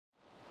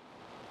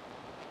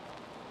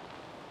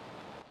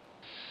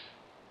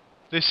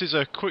This is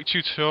a quick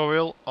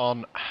tutorial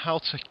on how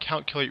to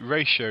calculate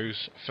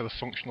ratios for the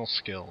functional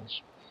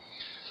skills.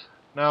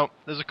 Now,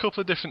 there's a couple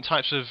of different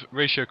types of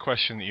ratio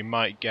question that you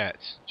might get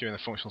during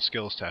the functional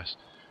skills test.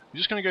 We're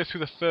just going to go through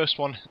the first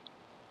one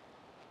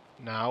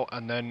now,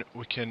 and then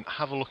we can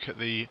have a look at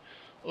the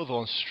other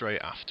one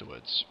straight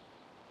afterwards.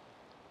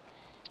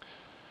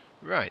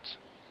 Right.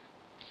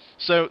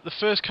 So the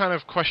first kind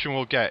of question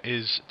we'll get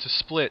is to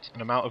split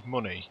an amount of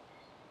money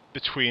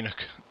between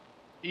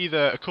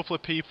either a couple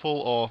of people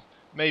or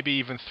maybe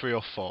even 3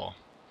 or 4.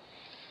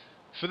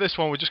 For this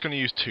one we're just going to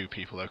use 2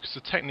 people though, because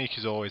the technique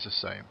is always the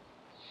same.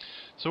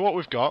 So what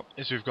we've got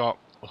is we've got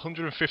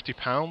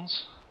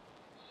 £150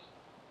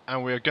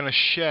 and we're going to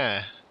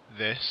share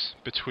this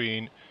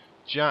between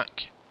Jack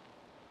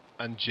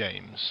and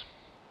James.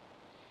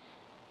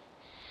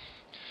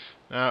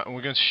 Now, and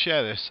we're going to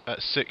share this at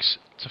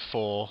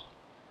 6:4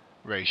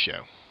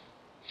 ratio.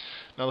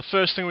 Now the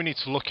first thing we need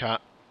to look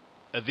at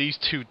are these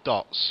 2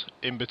 dots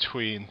in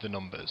between the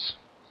numbers.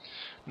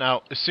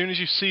 Now as soon as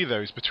you see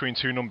those between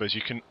 2 numbers,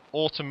 you can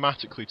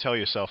automatically tell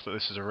yourself that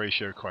this is a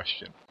ratio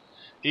question.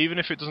 Even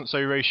if it doesn't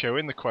say ratio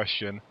in the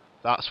question,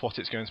 that's what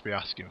it's going to be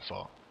asking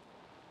for.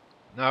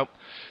 Now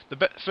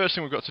the first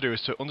thing we've got to do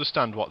is to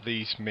understand what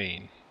these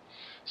mean.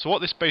 So what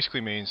this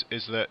basically means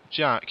is that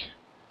Jack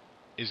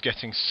is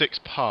getting 6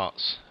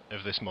 parts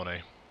of this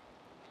money.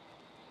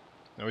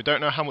 Now we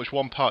don't know how much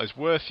one part is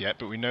worth yet,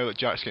 but we know that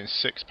Jack's getting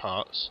 6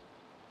 parts,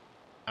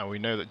 and we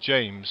know that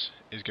James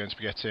is going to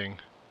be getting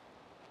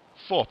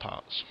 4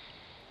 parts.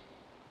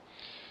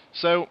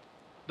 So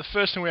the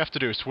first thing we have to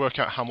do is to work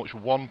out how much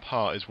one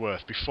part is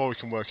worth before we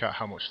can work out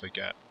how much they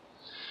get.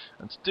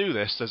 And to do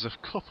this, there's a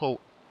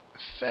couple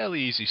fairly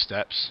easy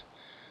steps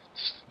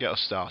to get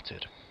us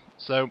started.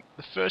 So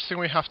the first thing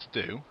we have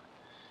to do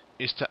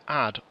is to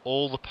add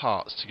all the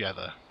parts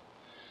together.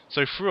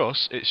 So for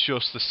us, it's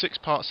just the 6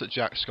 parts that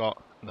Jack's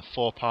got and the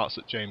 4 parts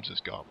that James has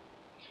got,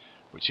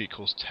 which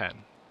equals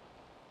 10.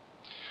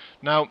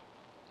 Now,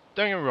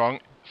 don't get me wrong,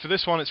 for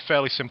this one it's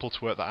fairly simple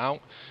to work that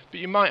out, but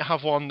you might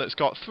have one that's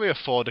got 3 or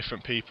 4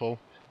 different people,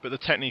 but the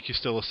technique is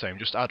still the same.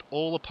 Just add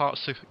all the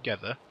parts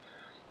together,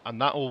 and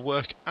that will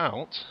work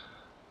out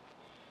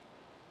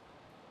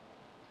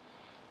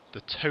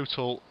the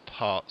total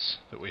parts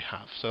that we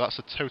have. So that's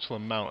the total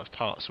amount of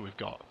parts that we've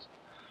got.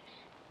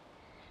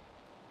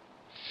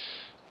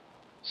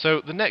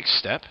 So the next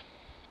step,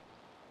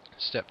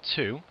 step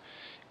 2,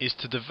 is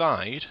to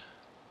divide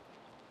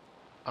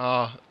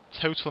our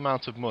total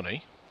amount of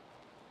money,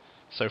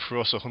 so for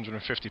us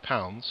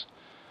 £150,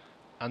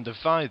 and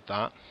divide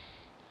that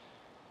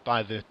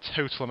by the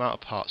total amount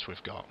of parts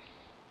we've got.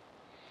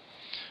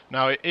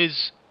 Now it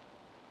is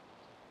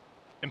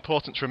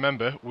important to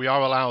remember we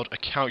are allowed a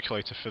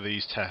calculator for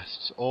these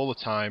tests all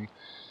the time,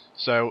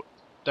 so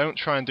don't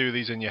try and do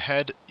these in your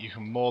head. You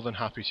can more than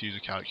happy to use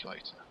a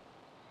calculator.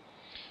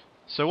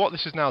 So what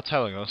this is now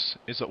telling us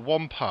is that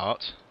one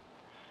part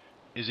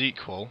is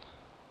equal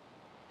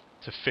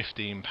to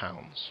 £15.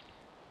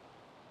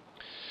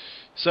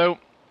 So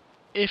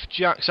if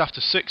Jack's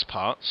after 6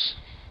 parts,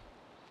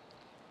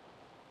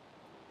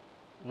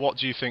 what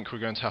do you think we're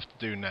going to have to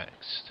do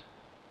next?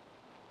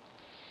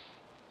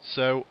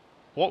 So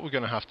what we're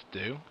going to have to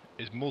do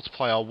is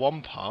multiply our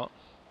one part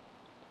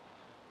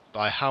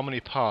by how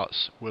many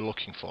parts we're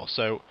looking for.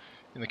 So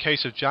in the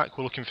case of Jack,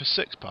 we're looking for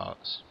 6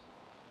 parts.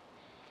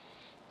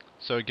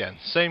 So again,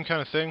 same kind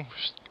of thing,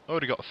 we've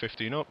already got the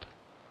 15 up,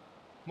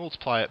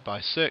 multiply it by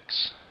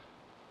 6,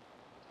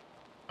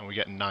 and we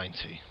get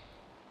 90.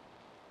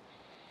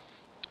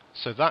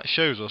 So that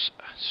shows us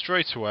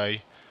straight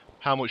away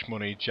how much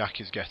money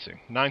Jack is getting,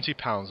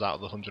 £90 out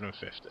of the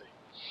 150.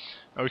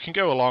 Now we can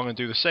go along and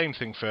do the same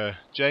thing for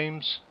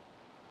James,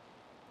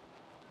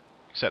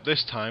 except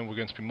this time we're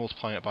going to be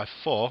multiplying it by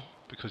 4,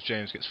 because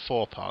James gets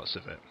 4 parts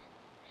of it.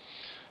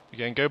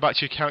 Again, go back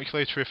to your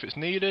calculator if it's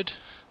needed.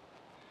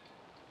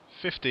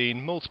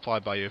 15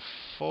 multiplied by your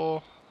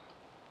 4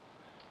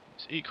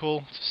 is equal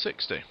to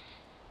 60.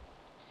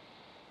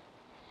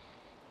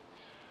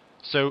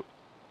 So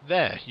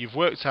there, you've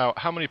worked out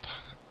how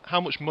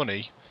much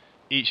money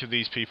each of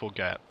these people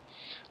get.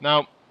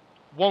 Now,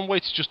 one way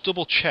to just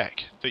double check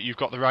that you've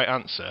got the right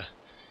answer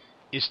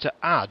is to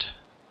add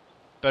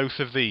both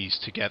of these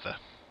together.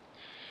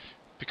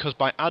 Because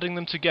by adding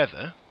them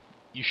together,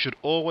 you should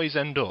always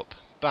end up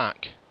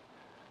back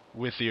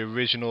with the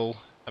original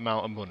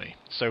amount of money.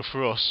 So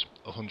for us,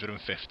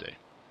 150.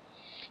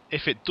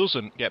 If it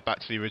doesn't get back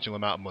to the original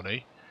amount of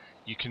money,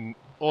 you can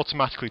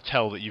automatically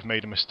tell that you've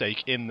made a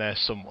mistake in there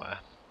somewhere.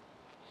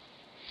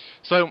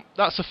 So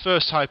that's the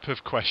first type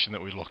of question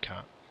that we look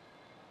at.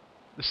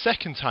 The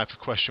second type of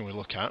question we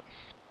look at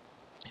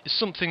is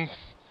something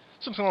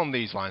along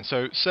these lines.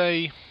 So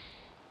say,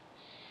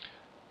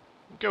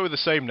 go with the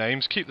same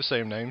names, keep the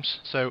same names.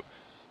 So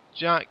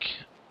Jack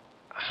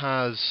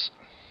has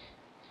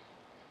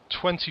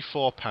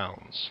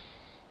 £24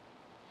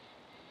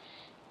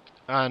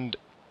 and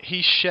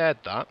he shared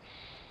that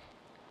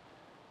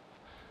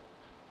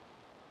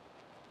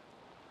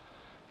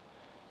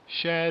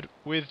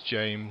with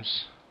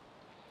James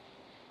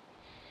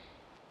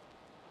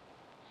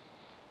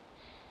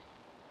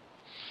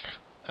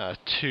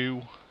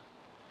 2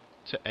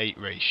 to 8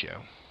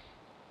 ratio.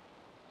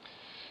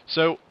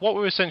 So what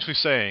we're essentially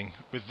saying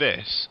with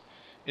this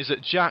is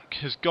that Jack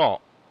has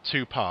got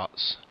 2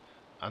 parts,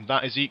 and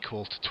that is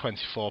equal to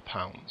 £24.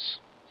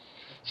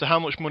 So how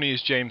much money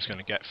is James going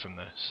to get from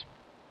this?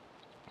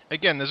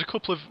 Again, there's a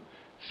couple of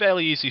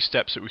fairly easy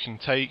steps that we can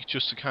take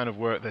just to kind of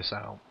work this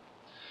out.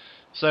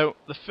 So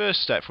the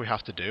first step we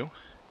have to do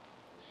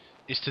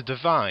is to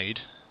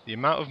divide the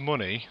amount of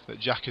money that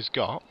Jack has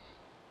got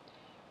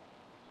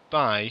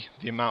by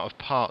the amount of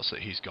parts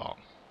that he's got.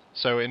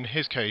 So in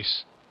his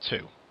case,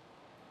 2.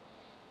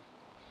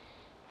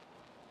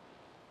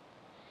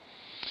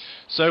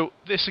 So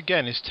this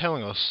again is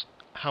telling us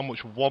how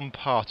much one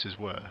part is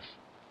worth,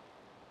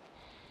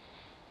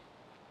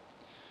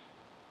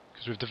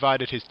 because we've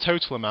divided his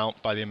total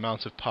amount by the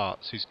amount of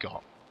parts he's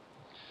got.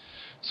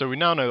 So we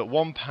now know that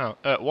one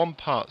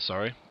part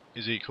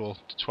is equal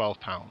to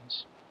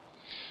 £12.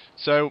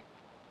 So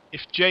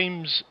if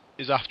James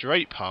is after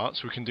 8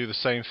 parts, we can do the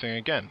same thing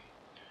again.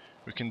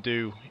 We can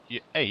do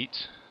your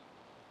 8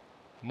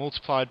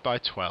 multiplied by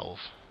 12.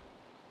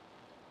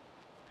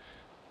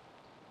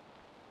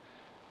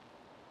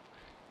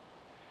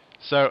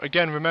 So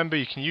again, remember,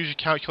 you can use your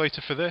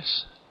calculator for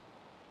this,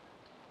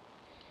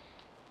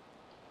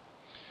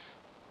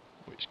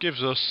 which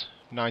gives us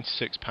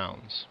 £96.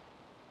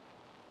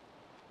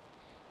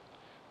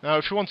 Now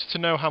if you wanted to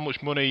know how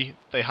much money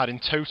they had in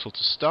total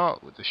to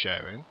start with the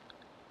sharing,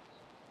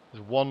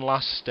 there's one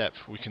last step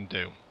we can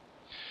do.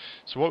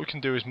 So what we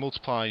can do is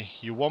multiply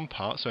your 1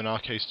 part, so in our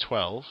case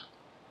 12,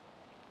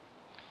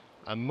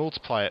 and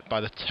multiply it by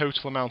the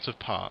total amount of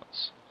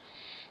parts.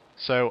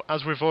 So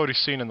as we've already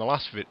seen in the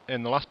last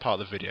part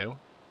of the video,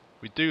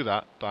 we do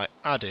that by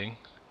adding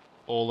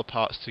all the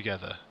parts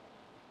together.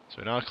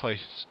 So in our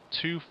case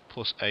 2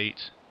 plus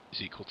 8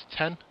 is equal to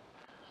 10.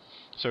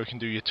 So we can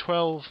do your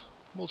 12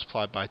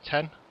 multiplied by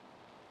 10.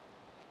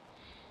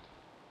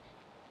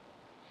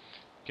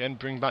 Again,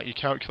 bring back your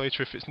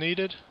calculator if it's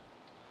needed,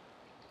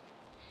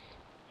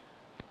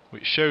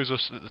 which shows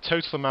us that the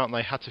total amount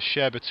they had to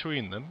share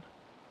between them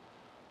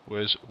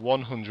was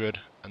 £120.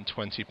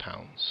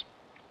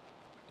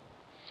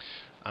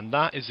 And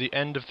that is the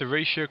end of the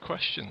ratio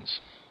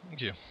questions.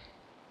 Thank you.